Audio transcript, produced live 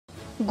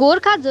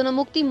गोर्खा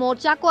जनमुक्ति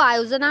मोर्चाको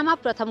आयोजनामा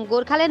प्रथम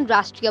गोर्खाल्यान्ड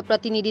राष्ट्रिय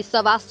प्रतिनिधि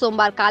सभा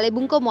सोमबार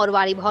कालेबुङको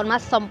मरवारी भवनमा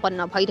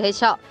सम्पन्न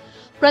भइरहेछ।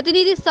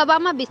 प्रतिनिधि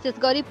सभामा विशेष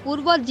गरी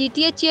पूर्व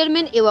जीटीए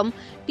चेयरम्यान एवं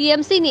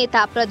टीएमसी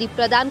नेता प्रदीप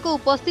प्रधानको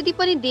उपस्थिति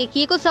पनि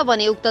देखिएको छ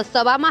भने उक्त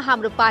सभामा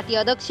हाम्रो पार्टी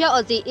अध्यक्ष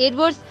अजय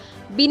एडवर्ड्स,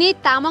 विनय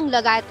तामाङ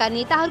लगायतका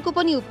नेताहरूको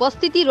पनि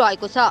उपस्थिति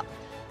रहेको छ।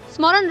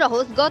 स्मरण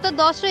रहोस्, गत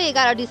 10 र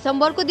 11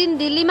 डिसेम्बरको दिन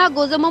दिल्लीमा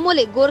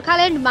गोजममोले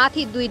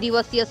गोर्खाल्यान्डमाथि 2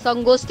 दिवसीय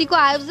संगोष्ठीको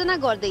आयोजना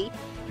गर्दै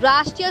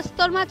राष्ट्रिय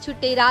स्तरमा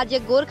छुट्टै राज्य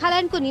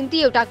गोर्खाल्यान्डको निम्ति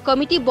एउटा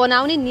कमिटी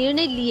बनाउने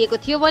निर्णय लिएको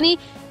थियो भने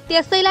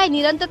त्यसैलाई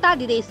निरन्तरता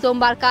दिँदै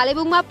सोमबार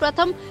कालेबुङमा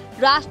प्रथम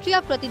राष्ट्रिय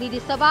प्रतिनिधि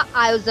सभा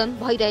आयोजन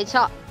भइरहेछ।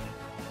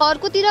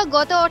 अर्कोतिर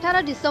गत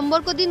 18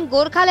 डिसेम्बरको दिन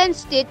गोर्खाल्यान्ड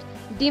स्टेट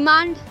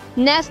डिमान्ड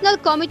नेशनल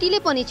कमिटीले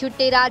पनि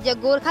छुट्टै राज्य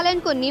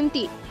गोर्खाल्यान्डको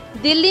निम्ति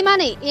दिल्लीमा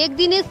नै एक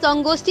दिने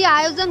संगोष्ठी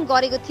आयोजन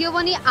गरेको थियो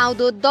भने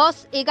आउँदो 10,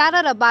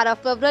 11 र 12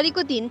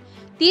 फेब्रुअरीको दिन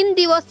 3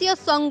 दिवसीय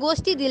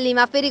संगोष्ठी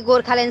दिल्लीमा फेरि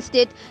गोर्खाल्यान्ड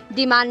स्टेट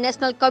डिमान्ड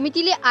नेशनल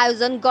कमिटीले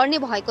आयोजन गर्ने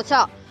भएको छ।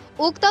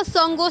 उक्त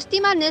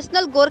संगोष्ठीमा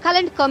नेशनल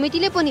गोर्खाल्यान्ड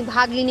कमिटीले पनि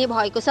भाग लिने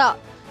भएको छ।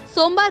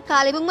 सोमबार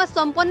कालेबुङमा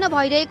सम्पन्न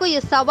भइरहेको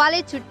यस सभाले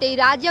छुट्टै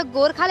राज्य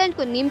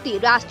गोर्खाल्यान्डको निम्ति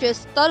राष्ट्रिय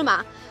स्तरमा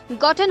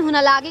गठन हुन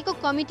लागेको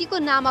कमिटीको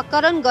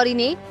नामाकरण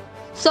गरिने,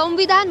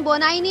 संविधान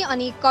बनाइने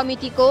अनि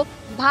कमिटीको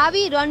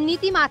भावी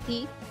रणनीतिमाथि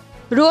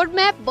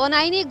रोडम्याप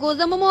बनाइने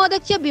गोजममो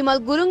अध्यक्ष विमल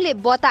गुरुङले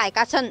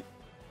बताएका छन्।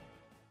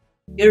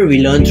 Here we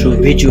learn through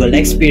visual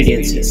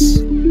experiences.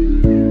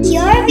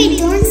 Here we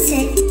don't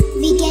sit,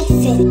 we get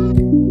fit.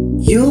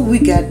 Here we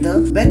get the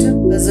better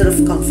measure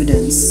of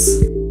confidence.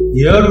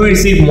 Here we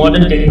receive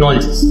modern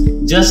technologies.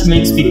 Just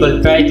makes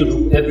people try to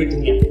do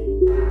everything here.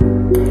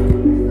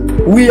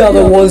 We are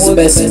the world's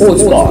best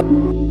sports bar.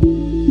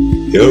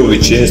 Here we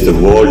change the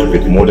world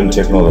with modern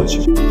technology.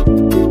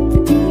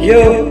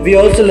 Here we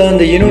also learn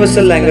the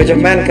universal language of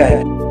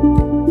mankind.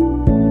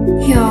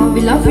 Here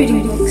we love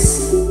reading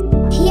books.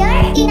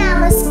 Here in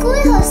our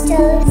school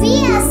hostel, we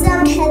have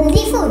some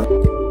healthy food.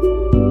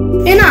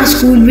 In our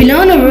school, we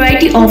learn a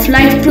variety of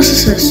life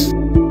processes.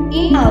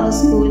 In our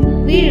school,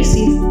 we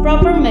receive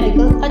proper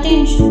medical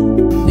attention.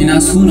 In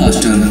our school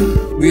hostel,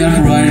 we are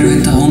provided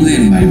with a homely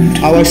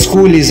environment. Our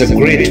school is a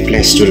great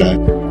place to learn.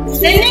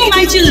 Sending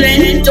my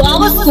children to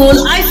our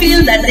school, I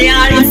feel that they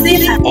are in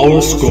safe hands.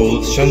 Our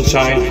school,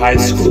 Sunshine High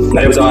School. For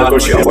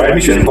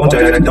admission,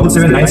 contact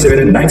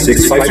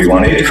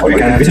 7797965318 or you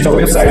can visit our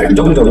website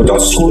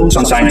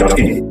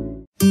www.schoolsunshine.in.